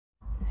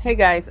Hey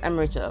guys, I'm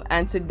Rachel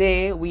and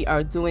today we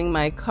are doing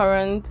my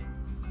current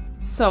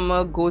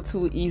summer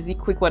go-to easy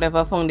quick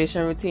whatever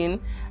foundation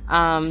routine.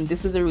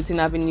 This is a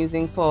routine I've been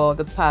using for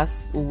the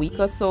past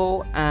week or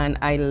so and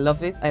I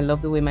love it. I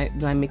love the way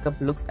my makeup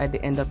looks at the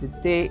end of the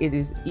day. It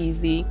is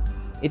easy.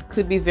 It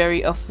could be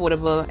very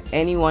affordable.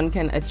 Anyone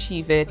can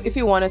achieve it. If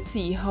you want to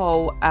see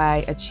how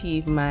I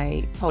achieve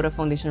my powder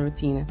foundation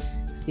routine,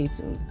 stay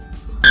tuned.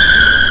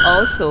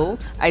 Also,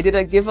 I did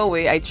a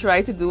giveaway. I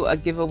tried to do a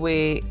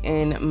giveaway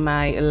in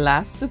my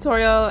last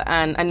tutorial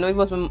and I know it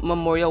was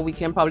Memorial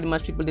Weekend. Probably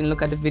much people didn't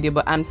look at the video,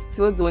 but I'm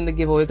still doing the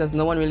giveaway because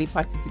no one really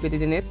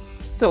participated in it.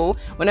 So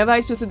whenever I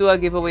choose to do a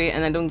giveaway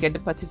and I don't get the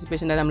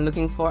participation that I'm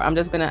looking for, I'm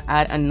just gonna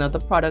add another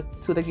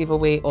product to the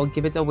giveaway or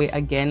give it away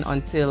again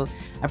until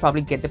I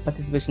probably get the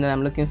participation that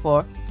I'm looking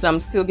for. So I'm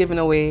still giving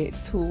away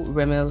 2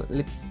 Rimmel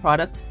lip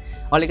products.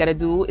 All you gotta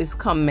do is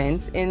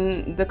comment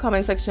in the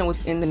comment section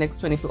within the next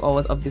 24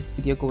 hours of this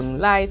video going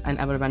live and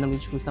I will randomly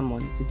choose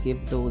someone to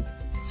give those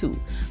to.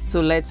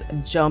 So let's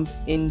jump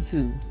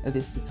into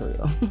this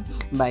tutorial.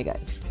 Bye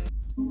guys.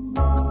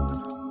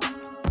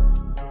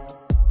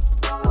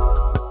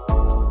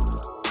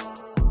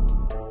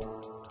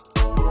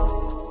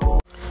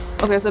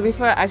 Okay, so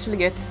before I actually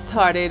get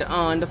started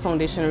on the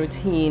foundation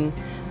routine,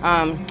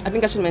 I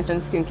think I should mention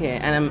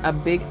skincare, and I'm a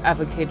big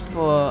advocate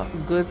for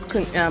good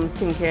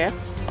skincare.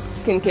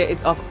 Skincare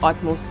is of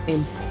utmost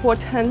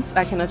importance.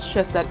 I cannot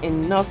stress that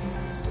enough.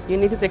 You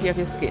need to take care of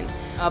your skin.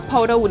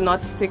 Powder would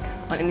not stick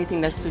on anything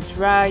that's too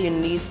dry. You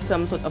need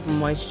some sort of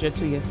moisture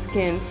to your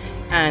skin,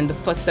 and the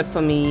first step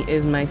for me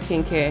is my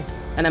skincare,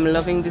 and I'm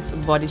loving this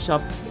Body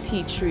Shop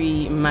Tea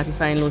Tree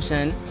Mattifying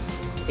Lotion.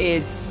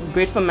 It's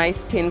great for my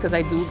skin because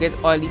I do get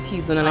oily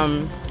T-zone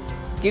and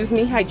gives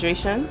me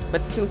hydration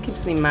but still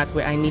keeps me matte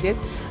where I need it.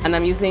 And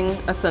I'm using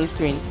a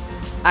sunscreen.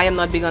 I am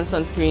not big on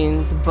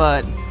sunscreens,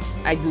 but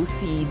I do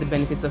see the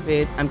benefits of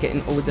it. I'm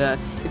getting older.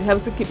 It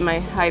helps to keep my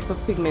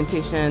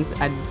hyperpigmentations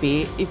at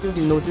bay. If you've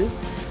noticed,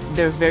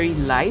 they're very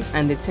light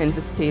and they tend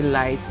to stay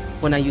light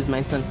when I use my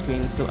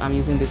sunscreen. So I'm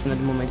using this one at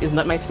the moment. It's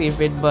not my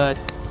favorite, but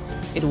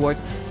it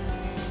works.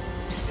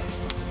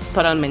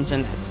 Thought I'll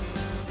mention that.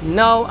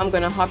 Now I'm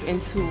gonna hop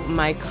into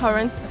my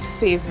current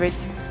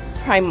favorite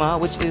primer,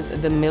 which is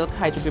the Milk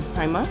Hydro Grip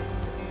Primer,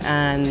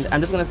 and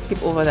I'm just gonna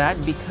skip over that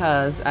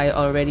because I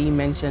already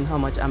mentioned how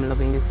much I'm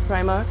loving this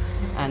primer.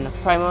 And a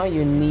primer,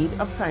 you need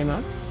a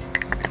primer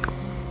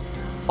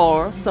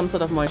or some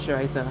sort of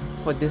moisturizer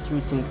for this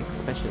routine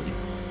especially.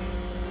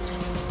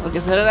 Okay,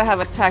 so that I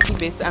have a tacky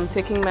base, I'm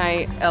taking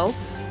my e.l.f.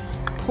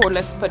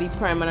 poreless putty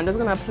primer and I'm just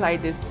gonna apply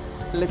this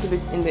a little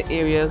bit in the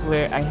areas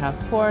where I have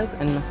pores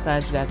and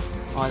massage that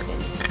all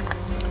in.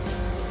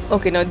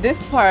 Okay, now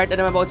this part that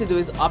I'm about to do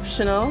is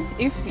optional.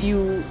 If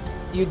you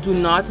do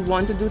not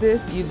want to do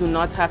this, you do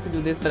not have to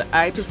do this, but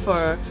I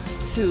prefer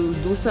to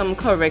do some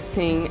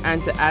correcting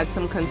and to add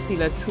some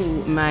concealer to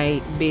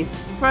my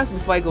base first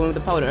before I go into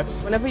the powder.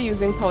 Whenever you're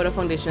using powder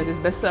foundations, it's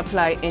best to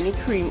apply any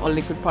cream or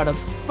liquid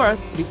products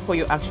first before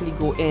you actually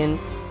go in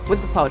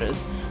with the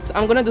powders. So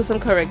I'm gonna do some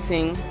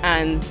correcting,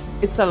 and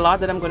it's a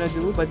lot that I'm gonna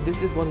do, but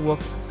this is what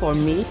works for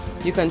me.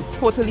 You can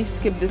totally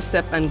skip this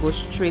step and go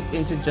straight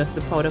into just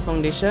the powder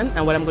foundation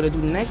and what I'm gonna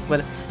do next,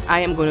 but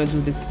I am gonna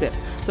do this step.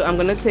 So I'm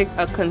gonna take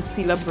a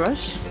concealer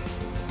brush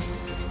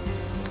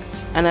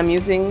and I'm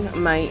using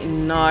my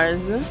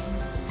NARS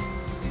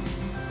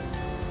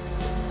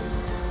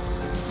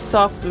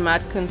soft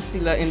matte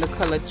concealer in the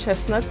color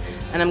Chestnut,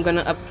 and I'm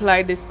gonna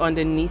apply this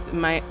underneath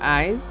my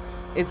eyes.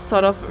 It's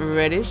sort of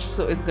reddish,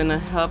 so it's gonna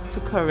help to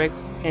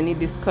correct any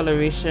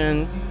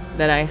discoloration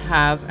that I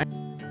have.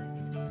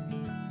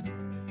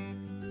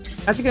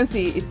 As you can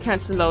see, it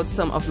cancels out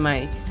some of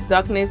my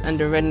darkness and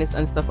the redness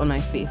and stuff on my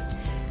face.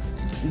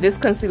 This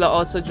concealer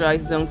also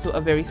dries down to a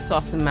very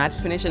soft matte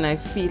finish, and I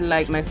feel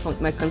like my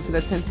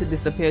concealer tends to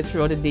disappear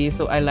throughout the day,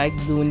 so I like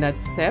doing that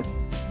step.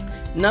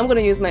 Now I'm going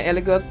to use my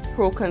Elegant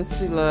Pro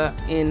Concealer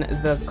in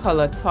the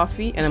color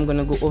Toffee, and I'm going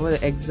to go over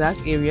the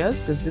exact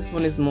areas because this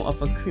one is more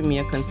of a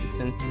creamier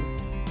consistency.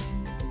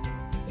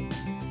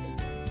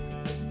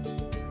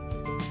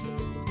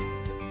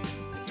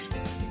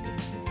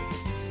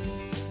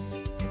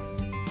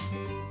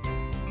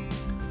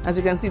 As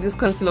you can see, this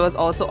concealer is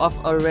also of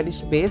a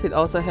reddish base. It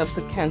also helps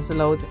to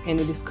cancel out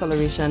any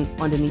discoloration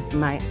underneath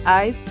my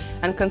eyes,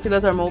 and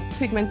concealers are more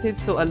pigmented,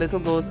 so a little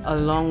goes a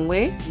long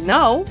way.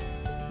 Now,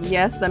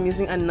 yes, I'm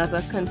using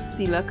another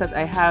concealer because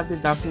I have the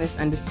darkness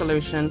and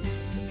discoloration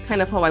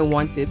kind of how I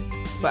want it,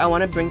 but I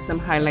want to bring some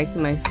highlight to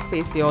my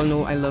face. You all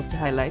know I love to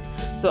highlight,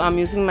 so I'm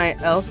using my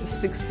e.l.f.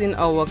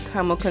 16-hour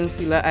Camo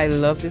Concealer. I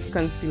love this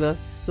concealer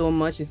so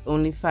much. It's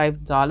only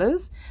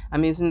 $5.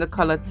 I'm using the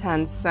color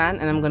Tan Sand,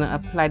 and I'm going to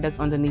apply that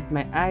underneath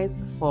my eyes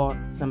for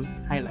some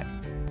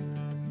highlights.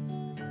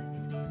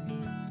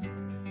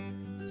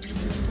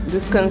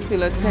 This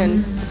concealer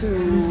tends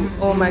to,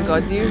 oh my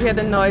god, do you hear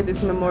the noise?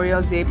 It's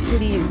Memorial Day.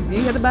 Please, do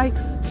you hear the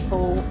bikes?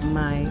 Oh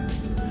my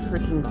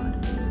freaking god.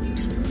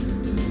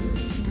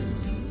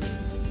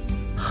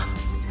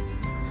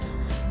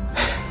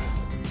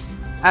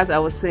 As I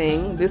was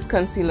saying, this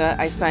concealer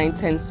I find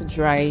tends to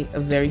dry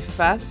very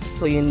fast,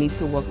 so you need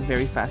to work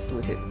very fast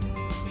with it.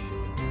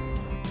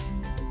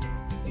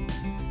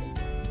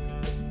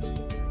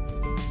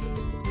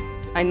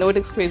 I know it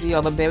looks crazy,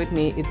 y'all, but bear with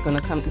me. It's gonna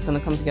come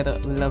together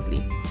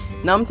lovely.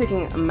 Now I'm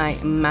taking my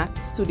MAC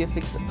Studio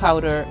Fix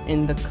powder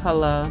in the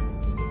color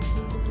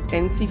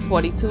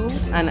NC42,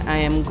 and I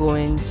am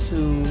going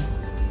to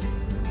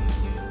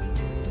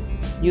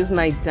use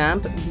my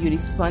damp beauty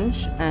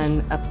sponge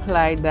and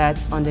apply that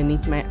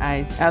underneath my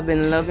eyes. I've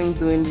been loving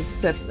doing this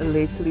step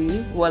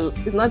lately. Well,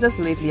 it's not just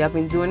lately, I've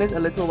been doing it a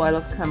little while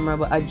off camera,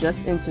 but I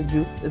just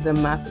introduced the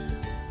MAC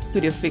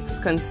Studio Fix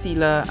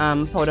concealer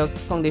powder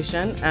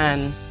foundation,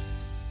 and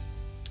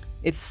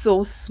it's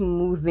so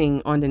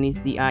smoothing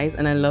underneath the eyes,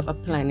 and I love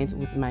applying it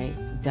with my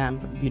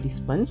damp beauty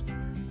sponge.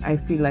 I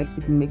feel like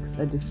it makes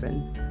a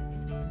difference.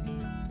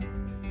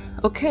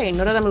 Okay,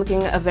 now that I'm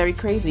looking very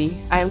crazy,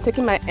 I am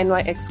taking my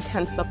NYX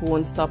Can't Stop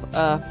Won't Stop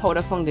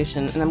powder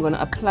foundation, and I'm going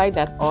to apply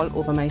that all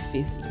over my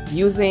face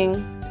using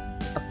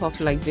a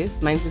puff like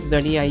this. Mine is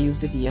dirty, I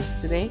used it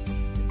yesterday.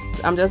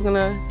 So I'm just going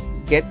to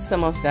get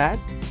some of that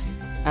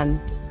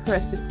and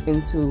press it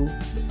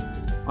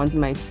onto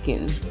my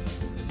skin.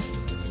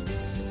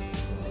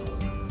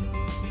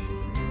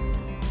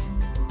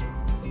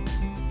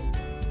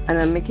 And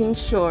I'm making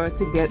sure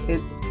to get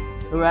it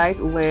right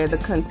where the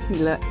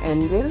concealer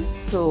ended,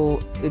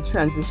 so it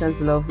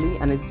transitions lovely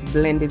and it's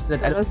blended so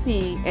that I don't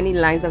see any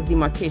lines of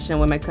demarcation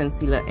where my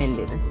concealer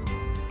ended.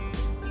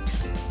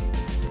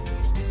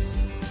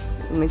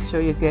 Make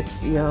sure you get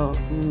your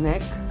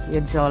neck,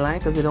 your jawline,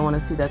 because you don't want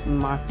to see that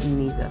mark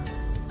neither.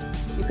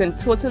 You can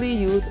totally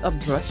use a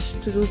brush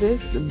to do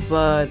this,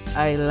 but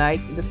I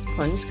like the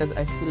sponge because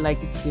I feel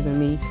like it's giving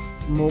me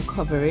more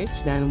coverage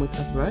than with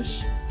a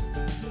brush.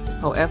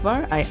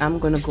 However, I am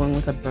going to go in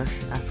with a brush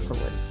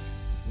afterward.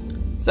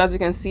 So as you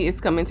can see, it's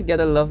coming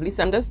together lovely.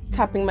 So I'm just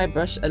tapping my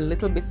brush a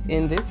little bit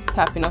in this,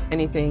 tapping off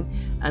anything,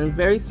 and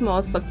very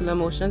small circular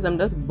motions. I'm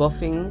just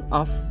buffing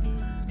off.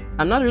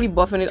 I'm not really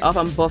buffing it off,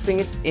 I'm buffing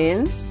it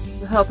in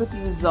to help it to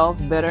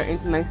dissolve better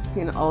into my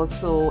skin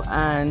also,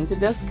 and to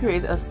just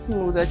create a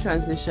smoother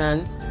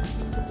transition,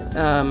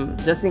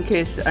 just in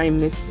case I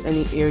missed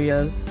any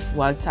areas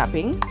while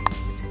tapping.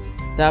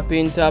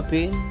 Tapping.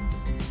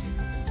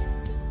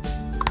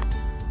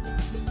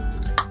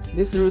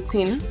 This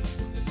routine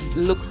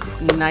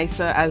looks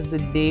nicer as the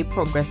day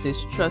progresses,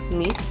 trust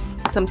me.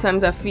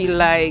 Sometimes I feel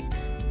like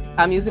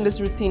I'm using this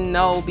routine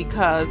now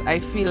because I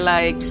feel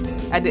like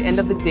at the end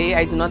of the day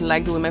I do not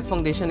like the way my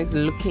foundation is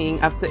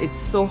looking after it's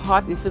so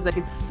hot. It feels like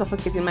it's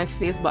suffocating my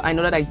face, but I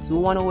know that I do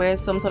want to wear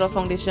some sort of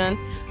foundation.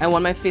 I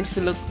want my face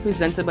to look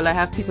presentable. I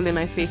have people in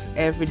my face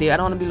every day. I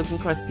don't want to be looking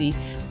crusty,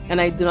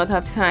 and I do not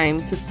have time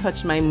to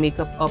touch my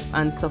makeup up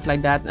and stuff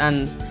like that,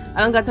 and I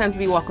don't got time to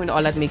be walking with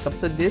all that makeup.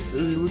 So this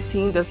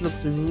routine just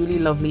looks really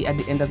lovely at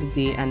the end of the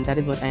day, and that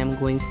is what I am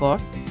going for.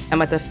 I'm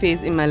at a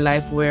phase in my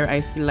life where I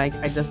feel like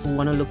I just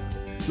want to look,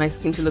 my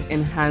skin to look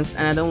enhanced,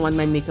 and I don't want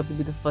my makeup to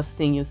be the first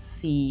thing you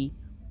see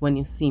when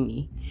you see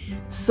me.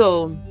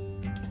 So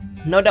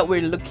now that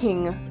we're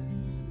looking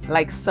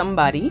like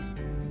somebody,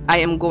 I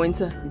am going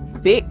to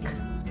bake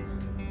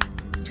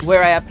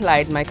where I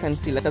applied my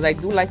concealer, because I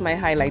do like my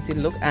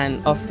highlighted look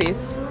and a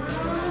face.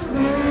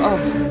 Oh,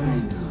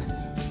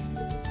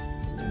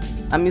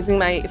 I'm using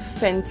my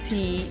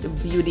Fenty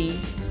Beauty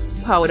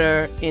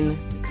powder in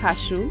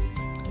cashew.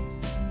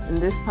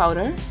 In this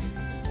powder,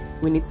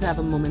 we need to have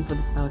a moment for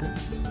this powder.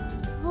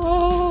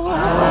 Oh.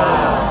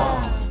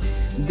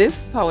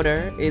 This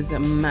powder is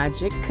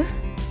magic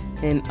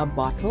in a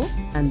bottle,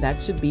 and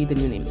that should be the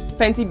new name.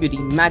 Fenty Beauty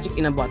Magic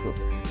in a Bottle.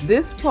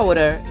 This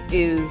powder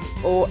is,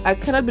 oh, I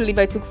cannot believe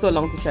I took so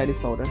long to try this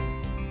powder.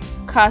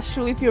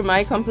 Cashew, if you're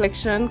my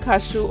complexion,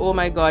 cashew, oh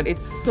my god,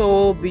 it's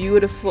so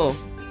beautiful.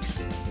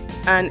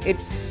 And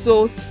it's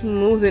so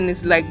smooth, and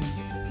it's like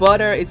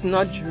butter. It's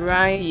not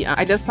dry.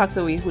 I just packed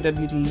away Huda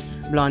Beauty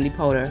Blondie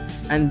powder,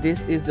 and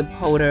this is the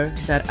powder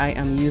that I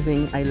am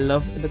using. I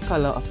love the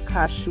color of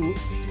cashew.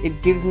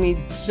 It gives me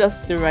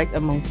just the right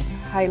amount of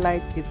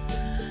highlight. It's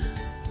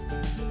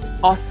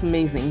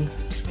awesome-amazing.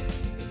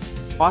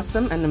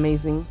 Awesome and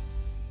amazing.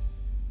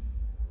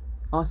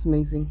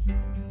 Awesome-amazing.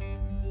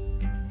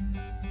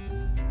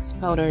 This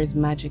powder is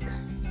magic.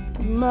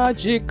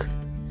 Magic.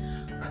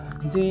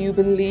 Do you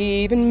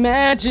believe in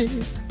magic?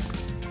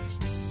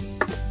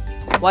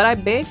 While I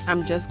bake,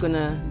 I'm just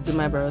gonna do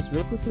my brows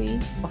real quickly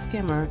off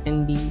camera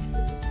and be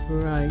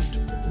right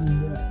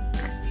back.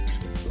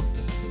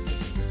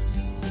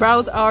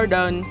 Brows are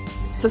done.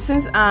 So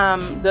since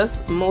I'm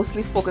just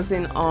mostly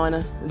focusing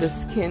on the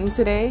skin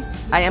today,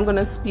 I am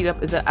gonna speed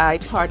up the eye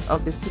part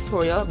of this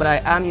tutorial, but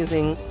I am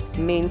using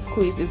Main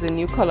Squeeze. Is a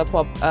new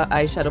ColourPop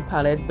eyeshadow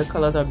palette. The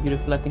colors are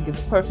beautiful. I think it's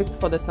perfect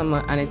for the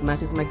summer, and it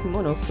matches my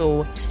kimono,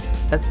 so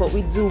that's what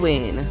we're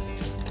doing.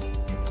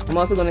 I'm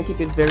also gonna keep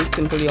it very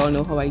simple. You all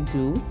know how I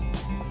do.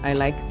 I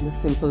like the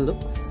simple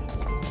looks.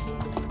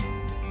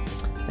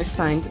 Let's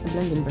find a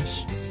blending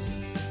brush.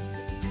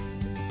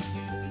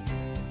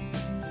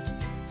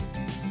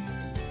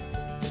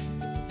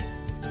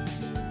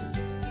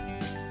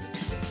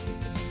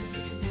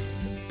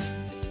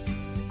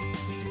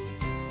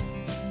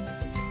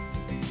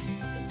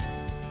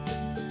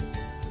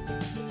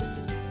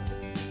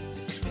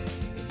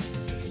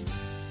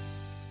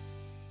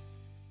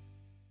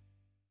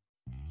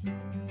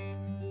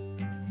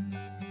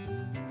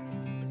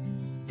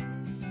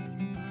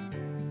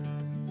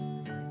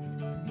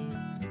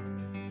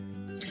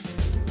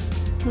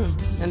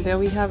 And there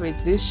we have it.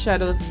 These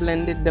shadows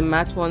blended, the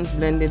matte ones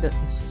blended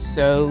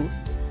so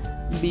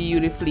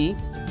beautifully.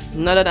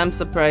 Not that I'm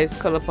surprised,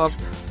 Colourpop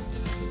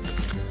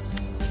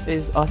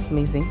is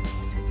amazing.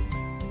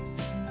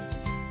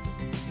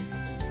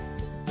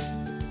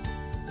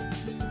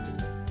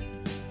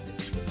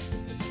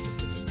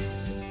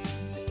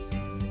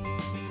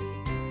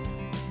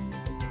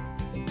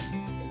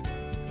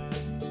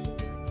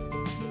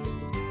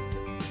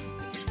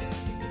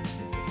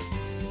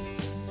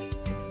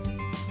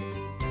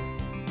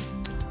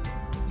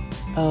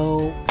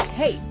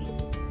 Okay,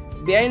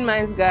 bear in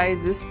mind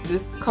guys,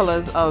 these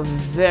colors are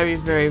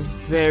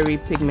very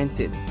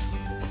pigmented.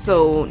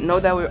 So now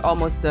that we're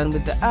almost done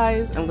with the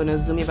eyes, I'm gonna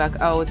zoom it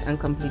back out and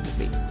complete the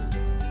face.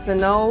 So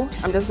now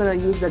I'm just gonna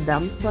use the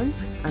damp sponge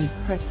and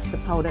press the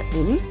powder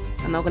in.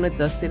 I'm now gonna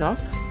dust it off.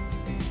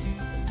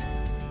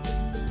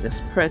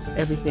 Just press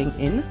everything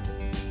in.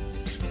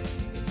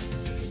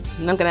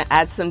 And I'm gonna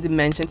add some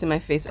dimension to my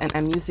face, and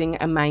I'm using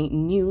my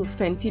new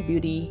Fenty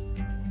Beauty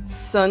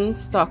Sun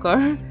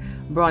Stalker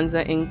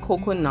bronzer in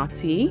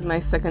Coconutty. It's my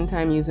second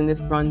time using this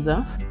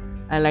bronzer.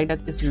 I like that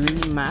it's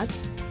really matte.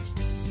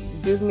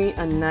 It gives me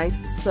a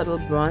nice subtle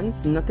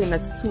bronze, nothing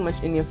that's too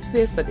much in your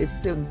face, but it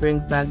still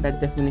brings back that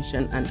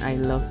definition, and I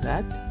love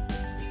that.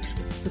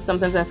 But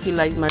sometimes I feel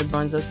like my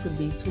bronzers could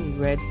be too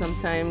red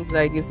sometimes.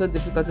 Like, it's so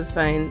difficult to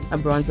find a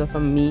bronzer for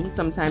me.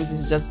 Sometimes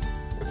it's just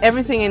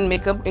everything in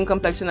makeup, in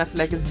complexion, I feel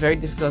like it's very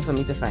difficult for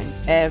me to find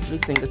every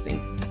single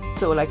thing.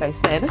 So like I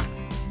said,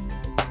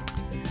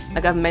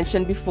 like I've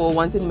mentioned before,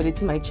 once admitted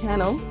to my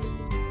channel,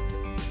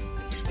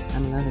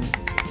 I'm loving it.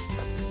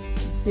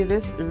 See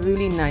this?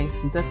 Really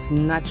nice. That's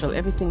natural.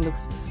 Everything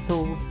looks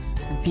so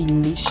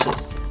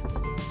delicious.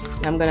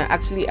 I'm gonna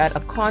actually add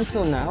a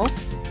contour now.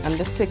 I'm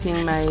just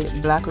taking my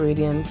Black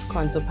Radiance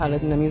contour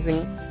palette, and I'm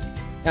using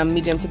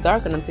medium to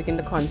dark, and I'm taking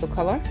the contour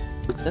color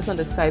just on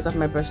the sides of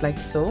my brush like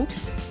so.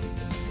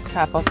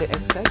 Tap off the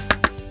excess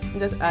and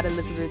just add a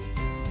little bit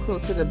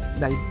close to the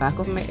back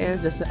of my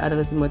ears, just to add a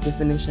little more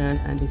definition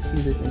and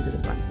diffuse it into the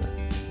bronzer.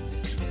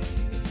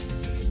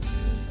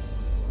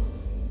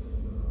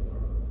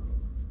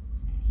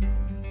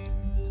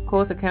 Of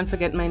course, I can't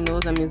forget my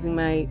nose. I'm using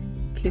my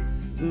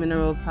Kiss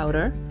mineral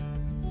powder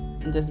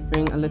and just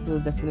bring a little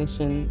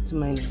definition to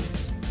my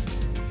nose.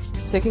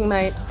 Taking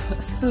my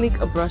sleek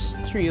brush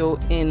trio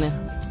in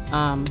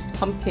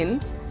pumpkin.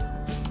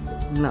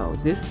 No,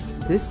 this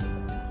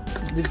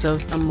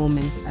deserves a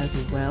moment as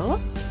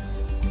well.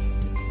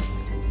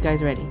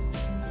 Guys, ready?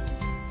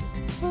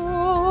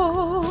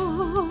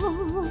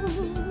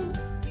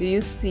 Do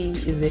you see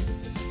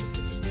this?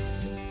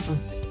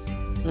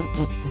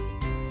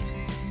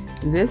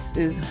 This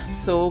is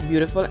so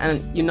beautiful, and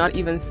you're not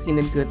even seeing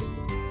it good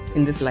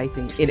in this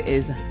lighting. It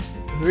is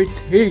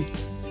pretty.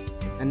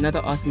 Another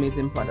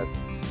amazing product.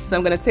 So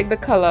I'm gonna take the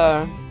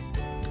color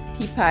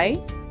Pea Pie.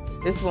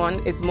 This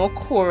one, it's more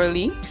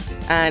corally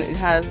and it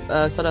has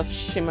a sort of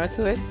shimmer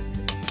to it.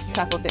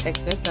 Tap off the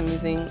excess. I'm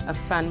using a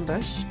fan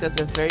brush because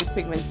they're very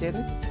pigmented,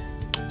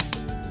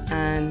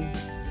 and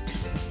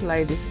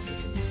apply this,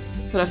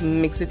 sort of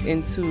mix it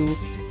into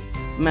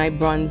my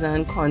bronzer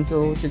and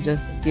contour to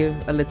just give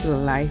a little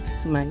life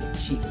to my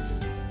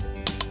cheeks.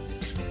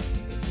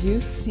 Do you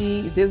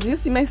see this? Do you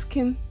see my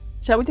skin?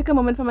 Shall we take a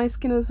moment for my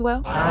skin as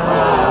well?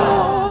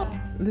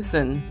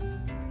 Listen,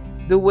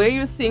 the way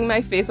you're seeing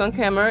my face on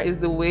camera is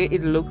the way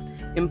it looks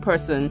in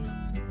person.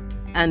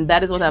 And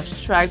that is what I've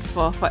strived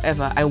for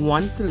forever. I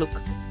want to look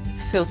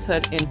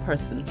filtered in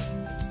person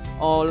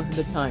all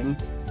the time.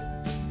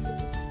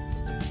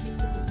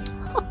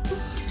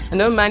 And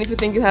don't mind if you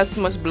think it has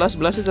too much blush.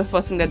 Blush is the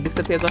first thing that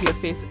disappears off your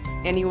face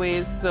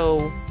anyways,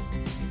 so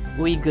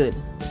we good.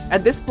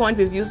 At this point,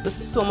 we've used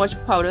so much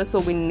powder, so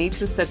we need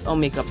to set our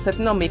makeup.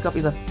 Setting our makeup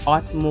is of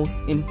utmost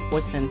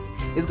importance.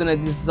 It's gonna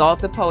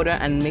dissolve the powder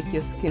and make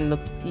your skin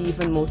look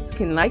even more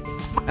skin-like.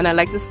 And I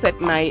like to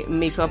set my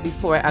makeup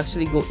before I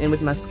actually go in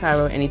with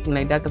mascara or anything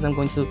like that, because I'm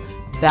going to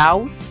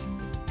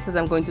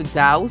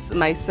douse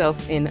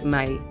myself in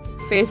my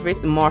favorite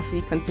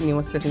Morphe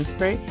continuous setting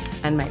spray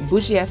and my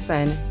bougie ass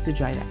fan to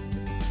dry that.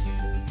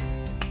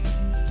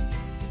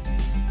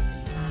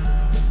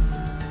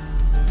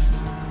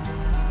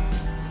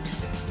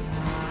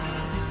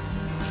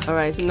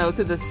 Alright, so now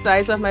to the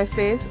sides of my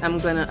face, I'm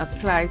gonna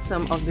apply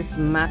some of this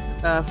matte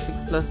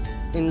Fix Plus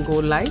in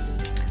Gold Lights.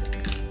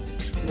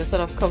 Just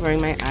sort of covering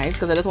my eyes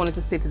because I just want it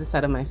to stay to the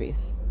side of my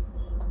face.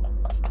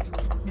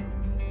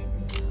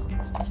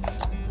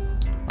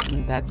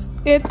 And that's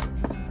it.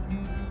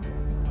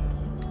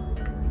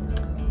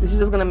 This is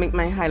just gonna make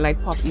my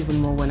highlight pop even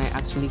more when I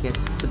actually get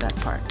to that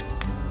part.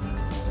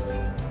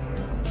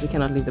 We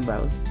cannot leave the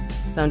brows.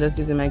 So I'm just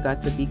using my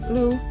Got2b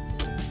glue,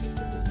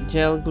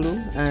 gel glue,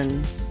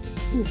 and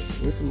ooh,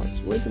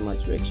 way too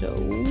much, Rachel,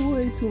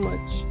 way too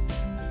much.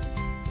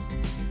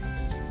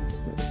 Let's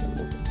put some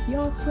over here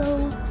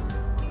also.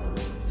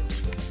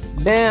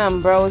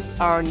 Damn, brows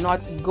are not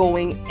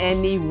going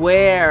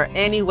anywhere,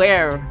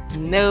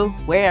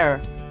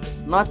 nowhere,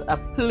 not a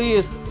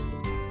place,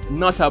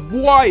 not a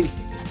boy,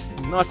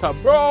 not a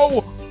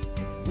bro.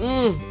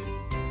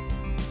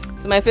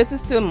 So my face is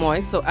still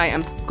moist, so I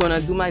am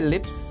gonna do my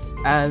lips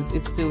as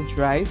it still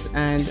dries,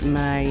 and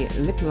my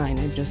lip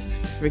liner just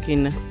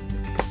freaking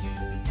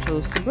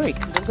chose to break.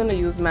 I'm just gonna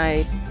use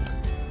my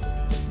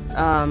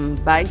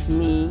Bite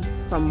Me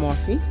from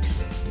Morphe.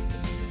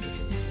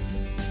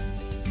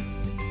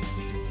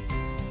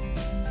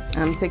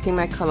 I'm taking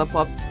my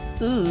Colourpop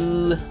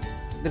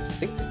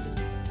lipstick.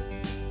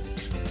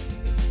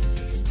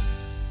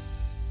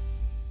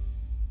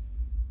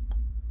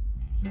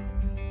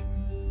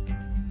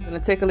 I'm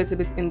gonna take a little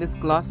bit in this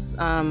gloss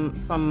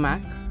from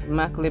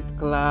MAC lip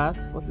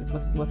gloss. What's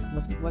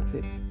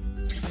it?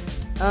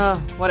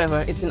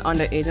 Whatever. It's in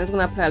Underage. I'm just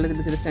gonna apply a little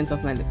bit to the center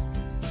of my lips.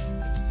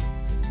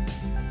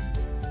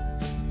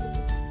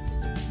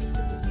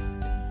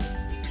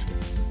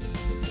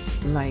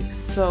 Like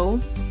so.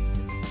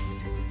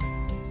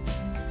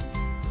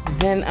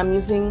 Then I'm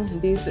using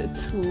these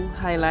two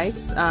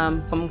highlights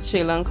from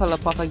Shayla and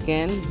Colourpop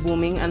again,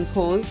 Booming and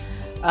Pose.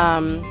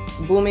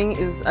 Booming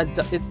is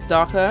it's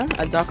darker,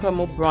 a darker,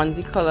 more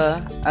bronzy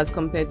color as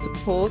compared to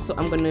Pose. So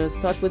I'm going to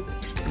start with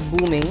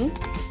Booming,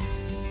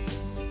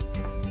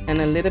 and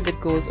a little bit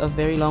goes a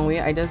very long way.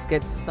 I just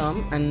get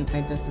some and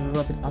I just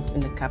rub it off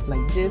in the cap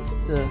like this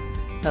to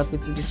help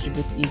it to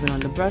distribute even on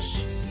the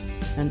brush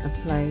and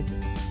apply it.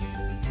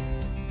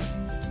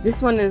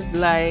 This one is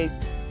like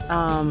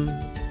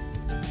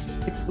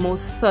it's more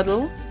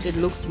subtle. It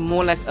looks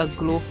more like a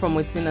glow from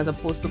within as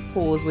opposed to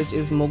Pose, which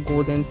is more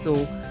golden,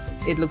 so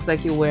it looks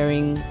like you're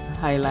wearing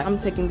highlight. I'm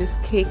taking this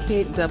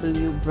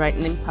KKW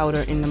brightening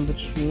powder in number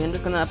 3. I'm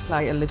just gonna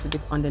apply a little bit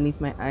underneath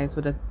my eyes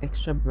with an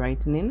extra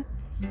brightening.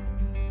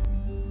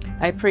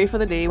 I pray for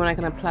the day when I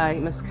can apply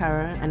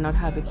mascara and not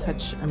have it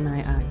touch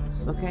my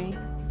eyes, okay?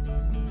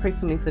 Pray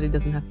for me so that it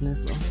doesn't happen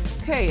as well.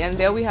 Okay, and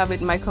there we have it,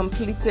 my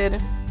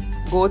completed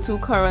go-to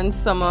current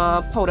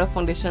summer powder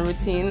foundation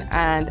routine,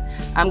 and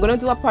I'm gonna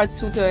do a part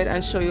 2 to it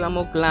and show you a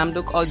more glam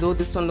look, although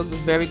this one looks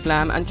very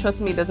glam. And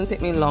trust me, it doesn't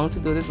take me long to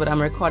do this, but I'm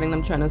recording,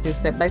 I'm trying to say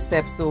step by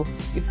step, so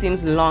it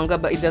seems longer,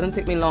 but it doesn't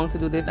take me long to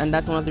do this, and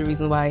that's one of the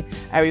reasons why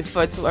I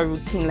refer to a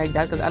routine like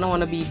that, because I don't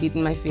want to be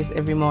beating my face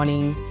every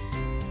morning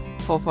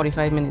for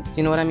 45 minutes,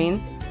 you know what I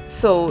mean?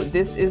 So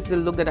this is the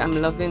look that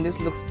I'm loving. This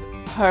looks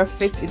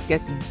perfect. It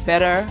gets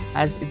better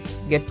as it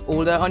gets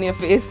older on your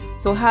face.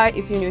 So hi,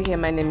 if you're new here,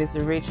 my name is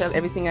Rachel.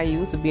 Everything I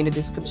use will be in the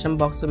description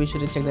box, so be sure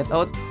to check that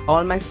out.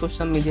 All my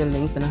social media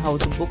links and how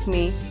to book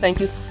me. Thank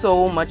you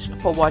so much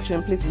for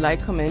watching. Please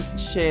like, comment,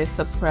 share,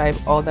 subscribe,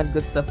 all that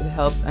good stuff. It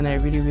helps and I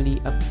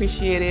really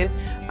appreciate it.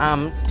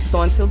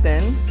 So until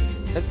then,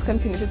 let's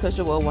continue to touch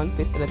the world one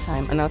face at a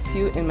time, and I'll see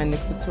you in my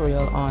next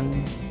tutorial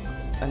on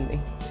Sunday.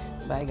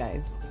 Bye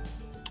guys.